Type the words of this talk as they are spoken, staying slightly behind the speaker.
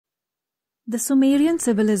The Sumerian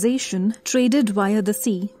civilization traded via the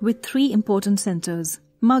sea with three important centers: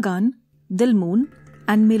 Magan, Dilmun,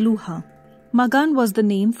 and Meluhha. Magan was the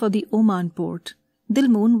name for the Oman port.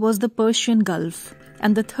 Dilmun was the Persian Gulf,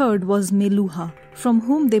 and the third was Meluhha, from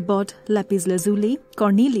whom they bought lapis lazuli,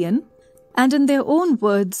 cornelian, and in their own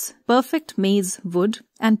words, perfect maize wood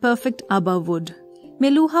and perfect abba wood.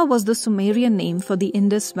 Meluhha was the Sumerian name for the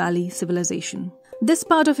Indus Valley Civilization. This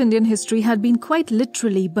part of Indian history had been quite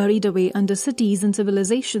literally buried away under cities and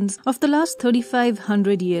civilizations of the last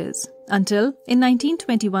 3,500 years. Until, in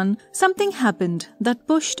 1921, something happened that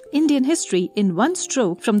pushed Indian history in one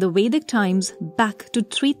stroke from the Vedic times back to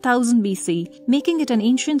 3000 BC, making it an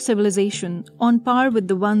ancient civilization on par with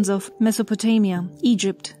the ones of Mesopotamia,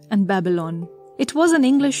 Egypt, and Babylon. It was an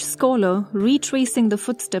English scholar retracing the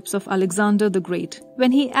footsteps of Alexander the Great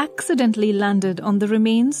when he accidentally landed on the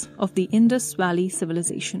remains of the Indus Valley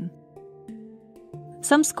Civilization.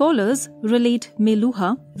 Some scholars relate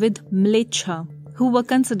Meluhha with Mleccha, who were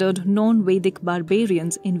considered non-Vedic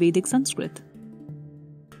barbarians in Vedic Sanskrit.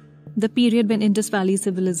 The period when Indus Valley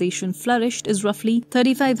Civilization flourished is roughly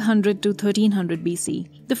 3500 to 1300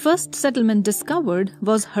 BC. The first settlement discovered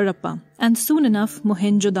was Harappa, and soon enough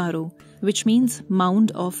Mohenjo Daro, which means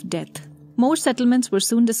Mound of Death. More settlements were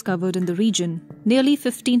soon discovered in the region, nearly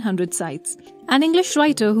 1500 sites. An English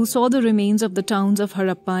writer who saw the remains of the towns of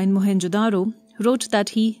Harappa and Mohenjo Daro wrote that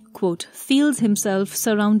he, quote, feels himself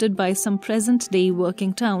surrounded by some present-day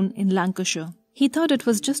working town in Lancashire. He thought it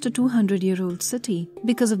was just a 200-year-old city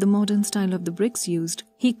because of the modern style of the bricks used.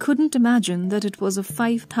 He couldn't imagine that it was a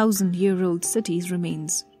 5,000-year-old city's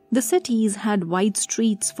remains. The cities had wide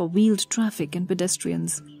streets for wheeled traffic and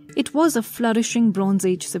pedestrians. It was a flourishing Bronze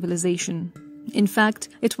Age civilization. In fact,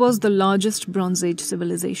 it was the largest Bronze Age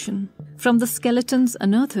civilization. From the skeletons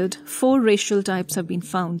unearthed, 4 racial types have been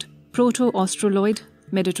found: Proto-Australoid,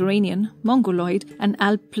 Mediterranean, Mongoloid, and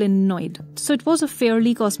Alpinoid. So it was a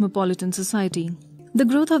fairly cosmopolitan society. The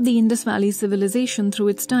growth of the Indus Valley Civilization through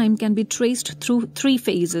its time can be traced through 3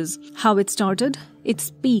 phases: how it started,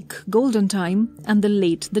 its peak, golden time, and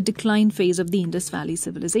the decline phase of the Indus Valley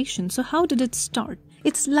Civilization. So how did it start?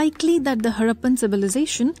 It's likely that the Harappan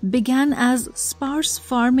civilization began as sparse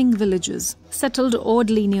farming villages, settled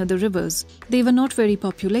oddly near the rivers. They were not very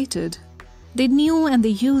populated. They knew and they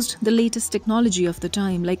used the latest technology of the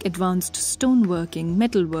time, like advanced stoneworking,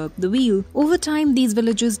 metalwork, the wheel. Over time, these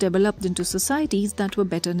villages developed into societies that were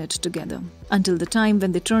better knit together, until the time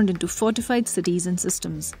when they turned into fortified cities and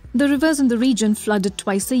systems. The rivers in the region flooded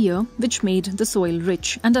twice a year, which made the soil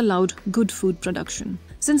rich and allowed good food production.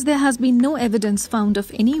 Since there has been no evidence found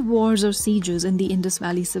of any wars or sieges in the Indus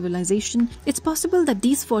Valley Civilization, it's possible that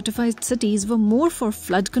these fortified cities were more for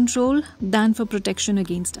flood control than for protection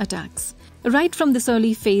against attacks. Right from this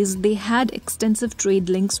early phase, they had extensive trade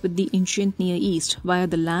links with the ancient Near East via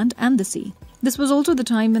the land and the sea. This was also the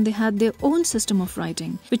time when they had their own system of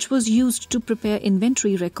writing, which was used to prepare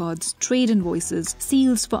inventory records, trade invoices,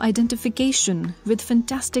 seals for identification with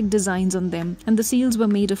fantastic designs on them, and the seals were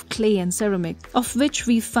made of clay and ceramic, of which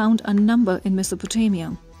we found a number in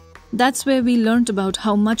Mesopotamia. That's where we learnt about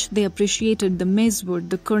how much they appreciated the maize wood,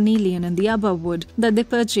 the cornelian, and the abba wood that they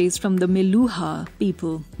purchased from the Meluhha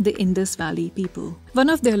people, the Indus Valley people. One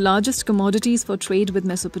of their largest commodities for trade with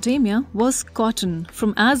Mesopotamia was cotton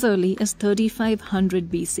from as early as 3500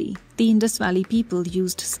 BC. The Indus Valley people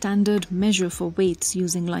used standard measure for weights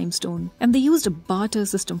using limestone, and they used a barter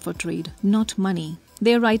system for trade, not money.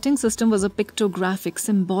 Their writing system was a pictographic,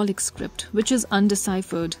 symbolic script, which is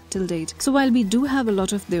undeciphered till date. So while we do have a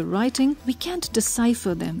lot of their writing, we can't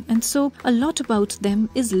decipher them, and so a lot about them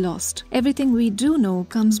is lost. Everything we do know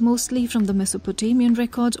comes mostly from the Mesopotamian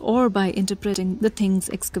records or by interpreting the things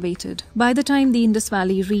excavated. By the time the Indus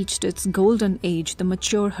Valley reached its golden age, the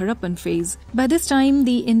mature Harappan phase, by this time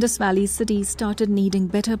the Indus Valley cities started needing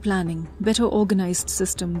better planning, better organized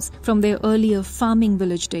systems. From their earlier farming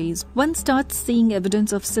village days, one starts seeing evidence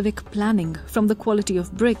of civic planning from the quality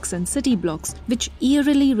of bricks and city blocks, which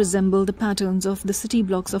eerily resemble the patterns of the city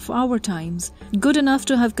blocks of our times, good enough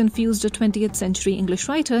to have confused a 20th century English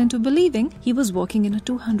writer into believing he was walking in a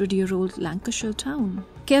 200-year-old Lancashire town.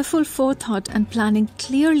 Careful forethought and planning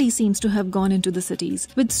clearly seems to have gone into the cities,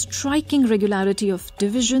 with striking regularity of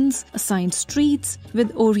divisions, assigned streets,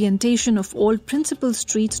 with orientation of all principal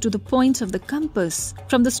streets to the points of the compass,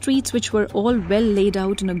 from the streets which were all well laid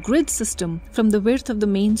out in a grid system, from the width of the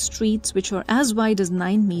main streets which were as wide as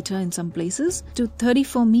 9 meters in some places to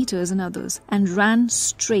 34 meters in others, and ran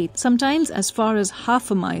straight, sometimes as far as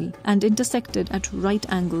half a mile, and intersected at right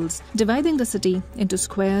angles, dividing the city into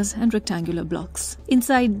squares and rectangular blocks.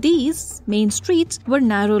 Inside Beside these main streets were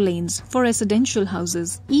narrow lanes for residential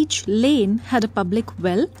houses. Each lane had a public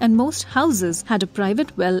well, and most houses had a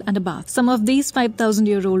private well and a bath. Some of these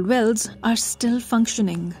 5,000-year-old wells are still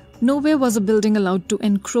functioning. Nowhere was a building allowed to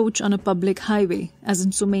encroach on a public highway, as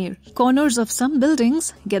in Sumer. Corners of some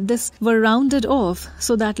buildings, get this, were rounded off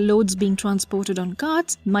so that loads being transported on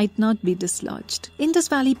carts might not be dislodged. Indus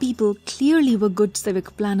Valley people clearly were good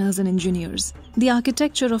civic planners and engineers. The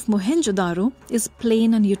architecture of Mohenjo Daro is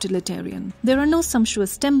plain and utilitarian. There are no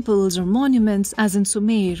sumptuous temples or monuments as in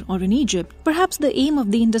Sumer or in Egypt. Perhaps the aim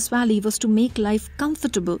of the Indus Valley was to make life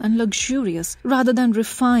comfortable and luxurious rather than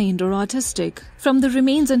refined or artistic. From the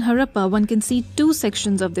remains in Harappa, one can see two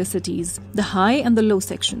sections of their cities, the high and the low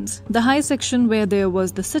sections. The high section where there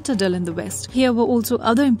was the citadel in the west. Here were also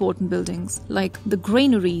other important buildings like the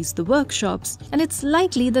granaries, the workshops, and it's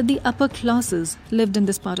likely that the upper classes lived in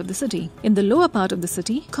this part of the city. In the lower part of the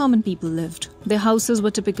city, common people lived. Their houses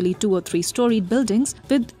were typically 2 or 3 storied buildings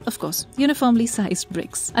with, of course, uniformly sized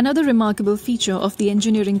bricks. Another remarkable feature of the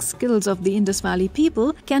engineering skills of the Indus Valley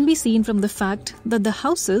people can be seen from the fact that the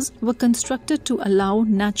houses were constructed to allow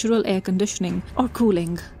natural air conditioning or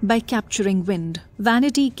cooling by capturing wind.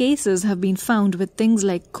 Vanity cases have been found with things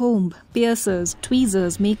like comb, piercers,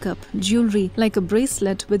 tweezers, makeup, jewelry like a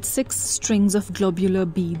bracelet with 6 strings of globular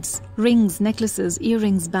beads. Rings, necklaces,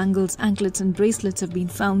 earrings, bangles, anklets and bracelets have been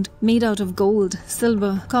found made out of gold,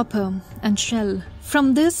 silver, copper and shell.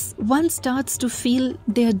 From this, one starts to feel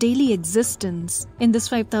their daily existence in this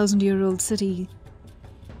 5,000-year-old city.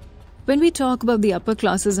 When we talk about the upper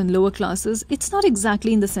classes and lower classes, it's not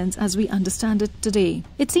exactly in the sense as we understand it today.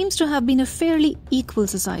 It seems to have been a fairly equal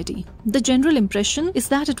society. The general impression is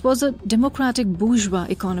that it was a democratic bourgeois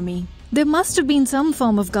economy. There must have been some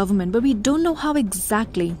form of government, but we don't know how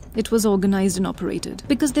exactly it was organized and operated,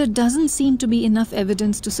 because there doesn't seem to be enough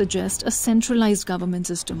evidence to suggest a centralized government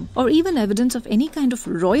system, or even evidence of any kind of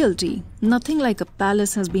royalty. Nothing like a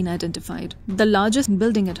palace has been identified. The largest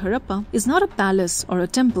building at Harappa is not a palace or a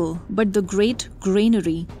temple, but the Great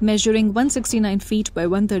Granary, measuring 169 feet by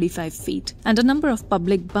 135 feet, and a number of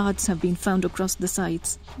public baths have been found across the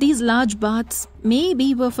sites. These large baths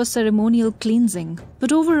maybe were for ceremonial cleansing,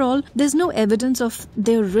 but overall, there's no evidence of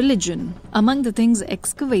their religion. Among the things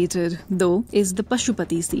excavated, though, is the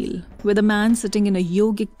Pashupati seal, with a man sitting in a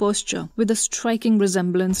yogic posture with a striking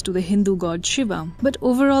resemblance to the Hindu god Shiva. But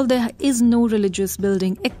overall, there is no religious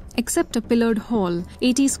building except a pillared hall,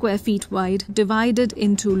 80 square feet wide, divided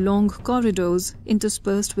into long corridors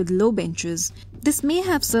interspersed with low benches. This may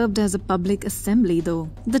have served as a public assembly though.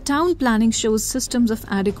 The town planning shows systems of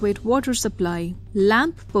adequate water supply.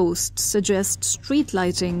 Lamp posts suggest street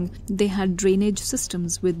lighting. They had drainage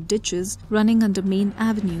systems with ditches running under main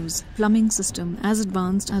avenues. Plumbing system as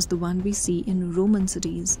advanced as the one we see in Roman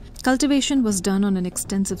cities. Cultivation was done on an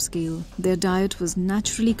extensive scale. Their diet was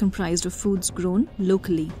naturally comprised of foods grown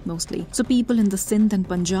locally mostly. So people in the Sindh and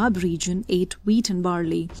Punjab region ate wheat and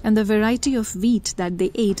barley, and the variety of wheat that they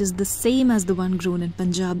ate is the same as the one grown in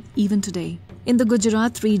Punjab even today. In the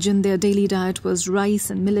Gujarat region, their daily diet was rice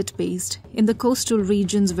and millet based. In the coastal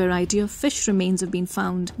regions, variety of fish remains have been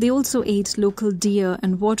found. They also ate local deer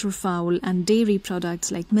and waterfowl and dairy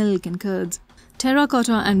products like milk and curds.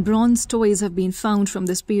 Terracotta and bronze toys have been found from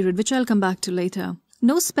this period, which I'll come back to later.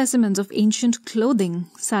 No specimens of ancient clothing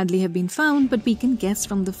sadly have been found, but we can guess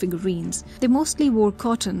from the figurines. They mostly wore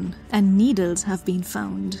cotton, and needles have been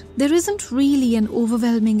found. There isn't really an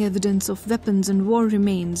overwhelming evidence of weapons and war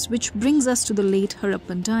remains, which brings us to the late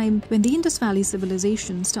Harappan time when the Indus Valley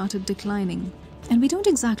Civilization started declining. And we don't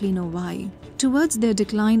exactly know why. Towards their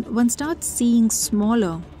decline, one starts seeing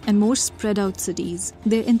smaller and more spread out cities.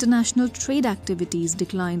 Their international trade activities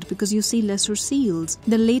declined because you see lesser seals.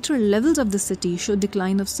 The later levels of the city show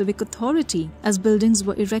decline of civic authority as buildings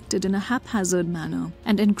were erected in a haphazard manner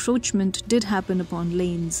and encroachment did happen upon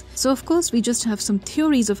lanes. So of course we just have some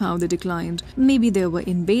theories of how they declined. Maybe there were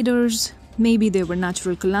invaders, maybe there were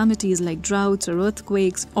natural calamities like droughts or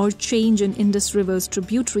earthquakes or change in Indus River's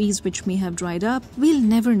tributaries which may have dried up. We'll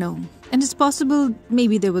never know. And it's possible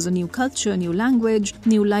maybe there was a new culture, new language,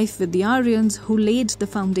 new life with the Aryans who laid the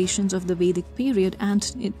foundations of the Vedic period and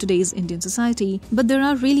today's Indian society. But there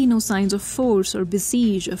are really no signs of force or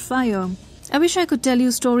besiege or fire. I wish I could tell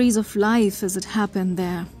you stories of life as it happened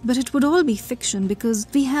there, but it would all be fiction because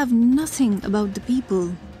we have nothing about the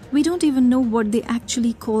people. We don't even know what they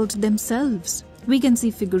actually called themselves. We can see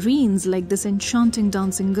figurines like this enchanting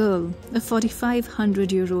dancing girl, a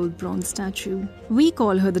 4,500-year-old bronze statue. We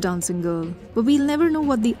call her the dancing girl, but we'll never know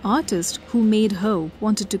what the artist who made her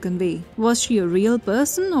wanted to convey. Was she a real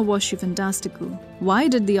person or was she fantastical? Why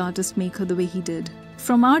did the artist make her the way he did?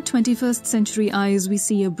 From our 21st century eyes, we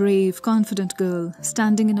see a brave, confident girl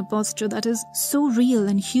standing in a posture that is so real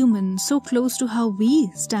and human, so close to how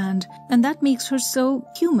we stand, and that makes her so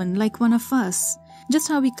human, like one of us. Just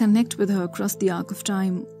how we connect with her across the arc of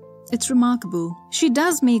time. It's remarkable. She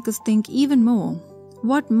does make us think even more.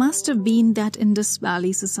 What must have been that Indus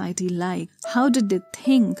Valley society like? How did they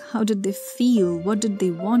think? How did they feel? What did they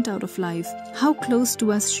want out of life? How close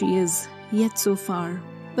to us she is, yet so far.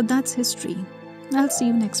 But that's history. I'll see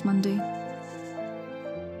you next Monday.